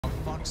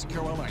North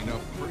Carolina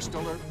First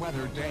Alert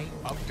Weather Day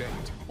update.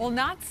 Well,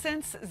 not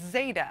since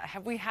Zeta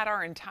have we had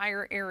our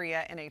entire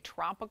area in a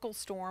tropical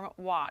storm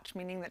watch,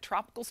 meaning that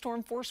tropical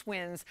storm force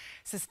winds,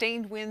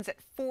 sustained winds at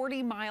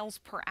 40 miles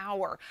per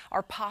hour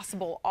are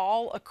possible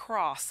all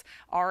across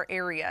our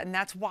area. And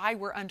that's why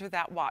we're under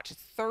that watch.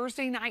 It's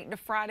Thursday night into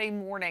Friday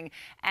morning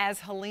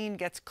as Helene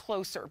gets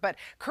closer. But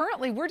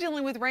currently we're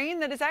dealing with rain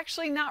that is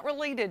actually not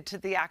related to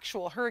the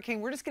actual hurricane.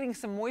 We're just getting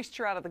some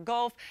moisture out of the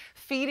Gulf,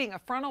 feeding a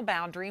frontal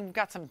boundary. We've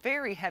got some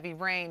very heavy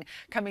rain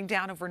coming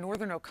down over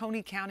northern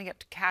Oconee County up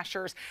to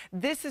Cashers.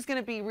 This is going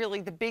to be really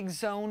the big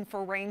zone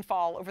for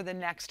rainfall over the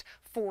next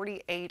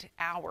 48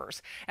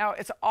 hours. Now,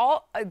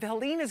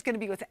 Helene is going to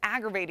be what's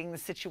aggravating the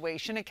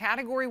situation. A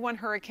Category 1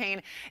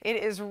 hurricane. It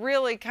is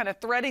really kind of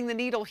threading the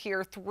needle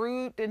here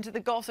through into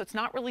the Gulf, so it's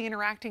not really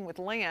interacting with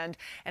land,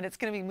 and it's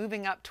going to be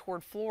moving up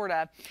toward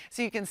Florida.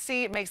 So you can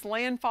see it makes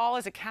landfall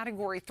as a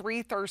Category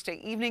 3 Thursday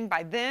evening.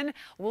 By then,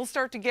 we'll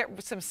start to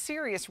get some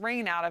serious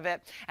rain out of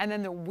it, and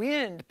then the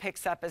wind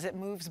picks up as it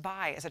moves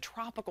by as a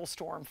tropical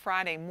storm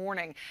Friday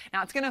morning.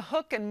 Now, it's going to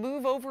hook and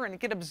move over and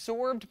get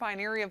absorbed by an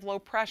area of low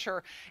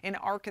pressure in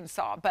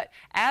Arkansas. But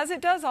as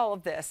it does all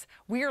of this,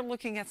 we are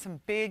looking at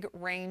some big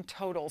rain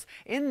totals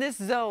in this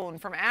zone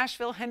from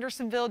Asheville,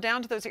 Hendersonville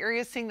down to those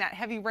areas seeing that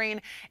heavy rain,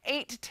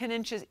 8 to 10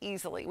 inches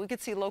easily. We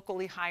could see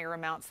locally higher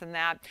amounts than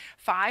that,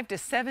 5 to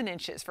 7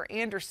 inches for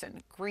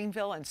Anderson,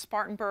 Greenville, and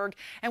Spartanburg.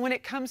 And when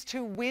it comes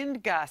to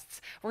wind gusts,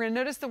 we're going to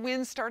notice the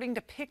winds starting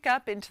to pick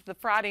up into the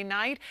Friday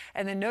night,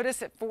 and then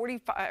notice at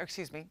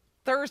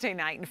Thursday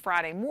night and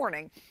Friday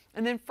morning.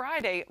 And then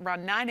Friday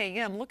around 9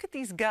 a.m., look at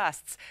these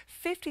gusts,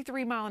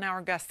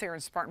 53-mile-an-hour gusts there in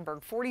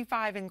Spartanburg,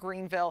 45 in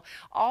Greenville.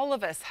 All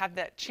of us have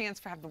that chance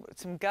to have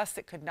some gusts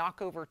that could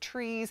knock over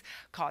trees,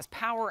 cause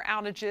power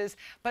outages.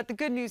 But the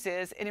good news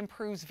is it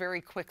improves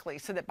very quickly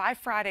so that by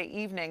Friday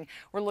evening,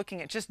 we're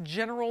looking at just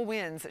general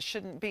winds that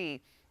shouldn't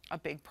be a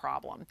big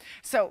problem.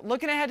 So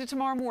looking ahead to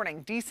tomorrow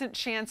morning, decent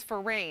chance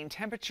for rain,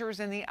 temperatures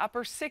in the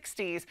upper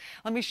 60s.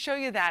 Let me show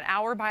you that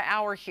hour by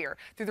hour here.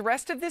 Through the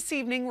rest of this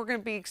evening, we're going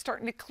to be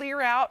starting to clear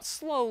out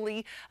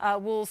slowly.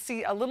 We'll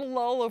see a little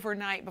lull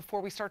overnight before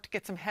we start to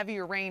get some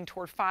heavier rain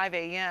toward 5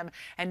 a.m.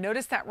 And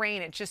notice that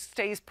rain, it just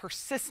stays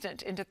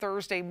persistent into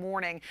Thursday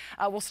morning.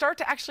 We'll start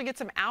to actually get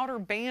some outer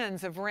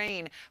bands of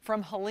rain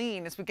from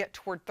Helene as we get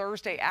toward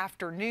Thursday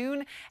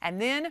afternoon, and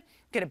then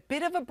get a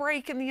bit of a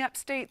break in the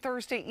upstate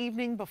Thursday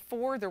evening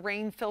before the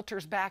rain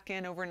filters back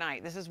in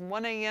overnight. This is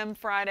 1 a.m.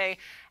 Friday,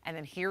 and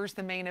then here's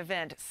the main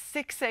event,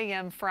 6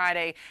 a.m.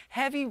 Friday,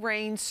 heavy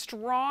rain,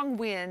 strong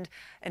wind,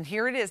 and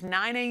here it is,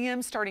 9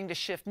 a.m. starting to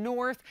shift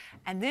north,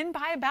 and then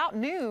by about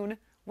noon,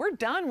 we're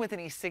done with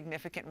any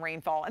significant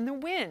rainfall, and the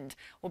wind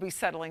will be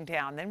settling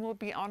down. Then we'll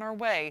be on our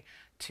way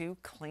to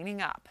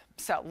cleaning up.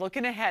 So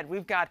looking ahead,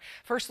 we've got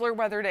First Alert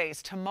Weather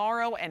Days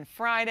tomorrow and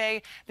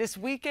Friday. This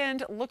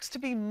weekend looks to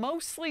be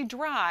mostly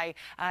dry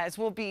as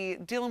we'll be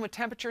dealing with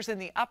temperatures in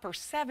the upper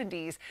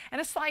 70s and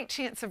a slight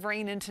chance of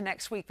rain into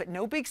next week, but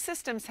no big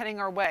systems heading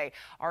our way.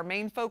 Our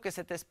main focus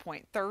at this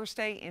point,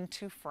 Thursday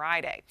into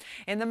Friday.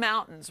 In the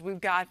mountains, we've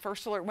got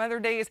First Alert Weather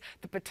Days,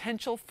 the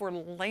potential for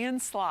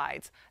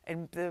landslides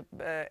and the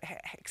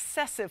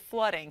excessive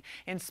flooding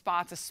in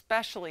spots,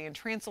 especially in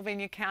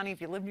Transylvania County.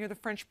 If you live near the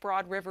French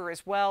Broad River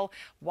as well,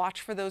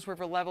 watch for those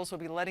river levels. We'll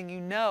be letting you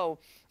know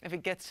if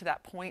it gets to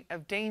that point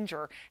of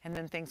danger, and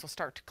then things will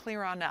start to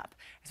clear on up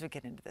as we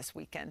get into this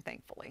weekend,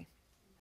 thankfully.